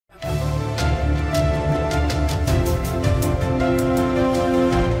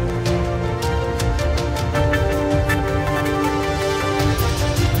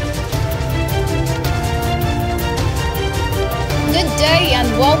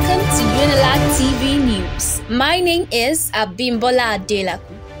Welcome to Unilag TV News. My name is Abimbola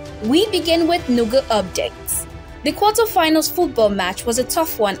Adelaku. We begin with Nuga updates. The quarterfinals football match was a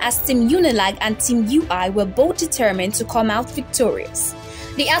tough one as Team Unilag and Team UI were both determined to come out victorious.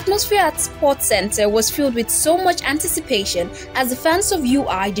 The atmosphere at Sports Center was filled with so much anticipation as the fans of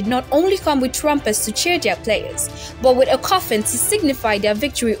UI did not only come with trumpets to cheer their players, but with a coffin to signify their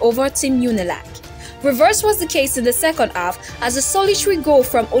victory over Team Unilag. Reverse was the case in the second half as a solitary goal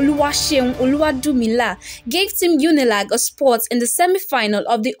from Oluwaseun Oluwadumila gave Team Unilag a spot in the semi-final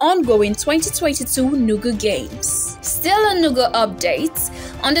of the ongoing 2022 Nugu Games. Still a Nugu update,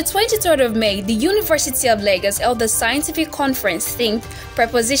 on the 23rd of May, the University of Lagos held the scientific conference themed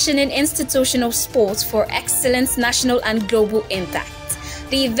Prepositioning Institutional Sports for Excellence National and Global Impact.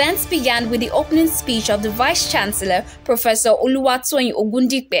 The event began with the opening speech of the Vice-Chancellor, Professor Oluwatoyin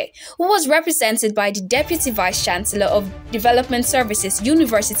Ogundipe, who was represented by the Deputy Vice-Chancellor of Development Services,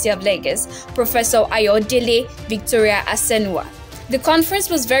 University of Lagos, Professor Ayodele Victoria Asenua. The conference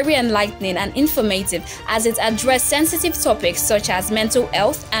was very enlightening and informative as it addressed sensitive topics such as mental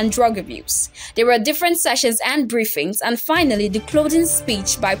health and drug abuse. There were different sessions and briefings, and finally the closing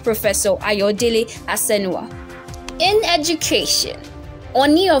speech by Professor Ayodele Asenua. In education,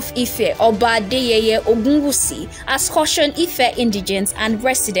 Oni of Ife, Oba Adeyeye Ogunwusi, has cautioned Ife indigents and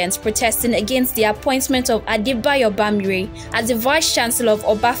residents protesting against the appointment of Adebayo Bamire as the Vice-Chancellor of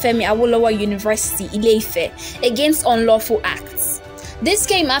Obafemi Awolowo University, Ile-Ife, against unlawful acts. This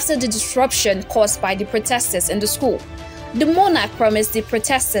came after the disruption caused by the protesters in the school. The monarch promised the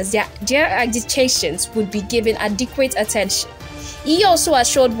protesters that their agitations would be given adequate attention. He also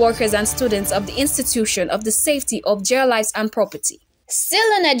assured workers and students of the institution of the safety of their lives and property.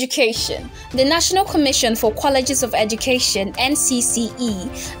 Still in education, the National Commission for Colleges of Education (NCCE)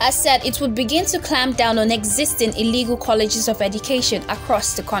 has said it would begin to clamp down on existing illegal colleges of education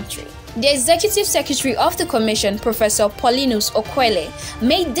across the country. The Executive Secretary of the Commission, Professor Paulinus Okwele,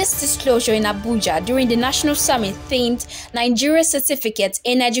 made this disclosure in Abuja during the National Summit themed Nigeria Certificate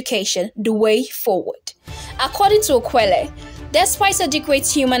in Education: The Way Forward. According to Okwele, despite adequate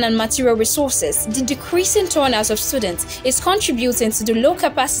human and material resources, the decreasing turnout of students is contributing to the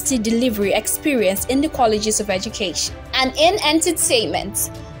low-capacity delivery experienced in the colleges of education. And in entertainment,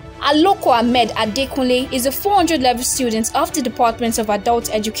 Aloko Ahmed Adekunle is a 400-level student of the Department of Adult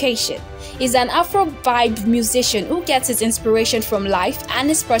Education. He's an Afro-vibe musician who gets his inspiration from life and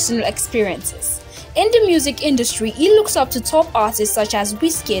his personal experiences. In the music industry, he looks up to top artists such as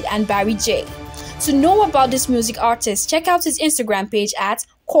Wizkid and Barry J. To know about this music artist, check out his Instagram page at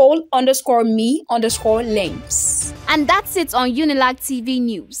call_me_lames. And that's it on Unilag TV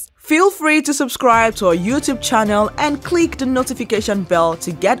News. Feel free to subscribe to our YouTube channel and click the notification bell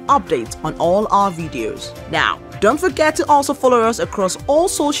to get updates on all our videos. Now, don't forget to also follow us across all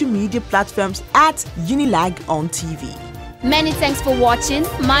social media platforms at Unilag on TV. Many thanks for watching.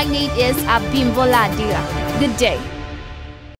 My name is Abimbola Adelaku. Good day.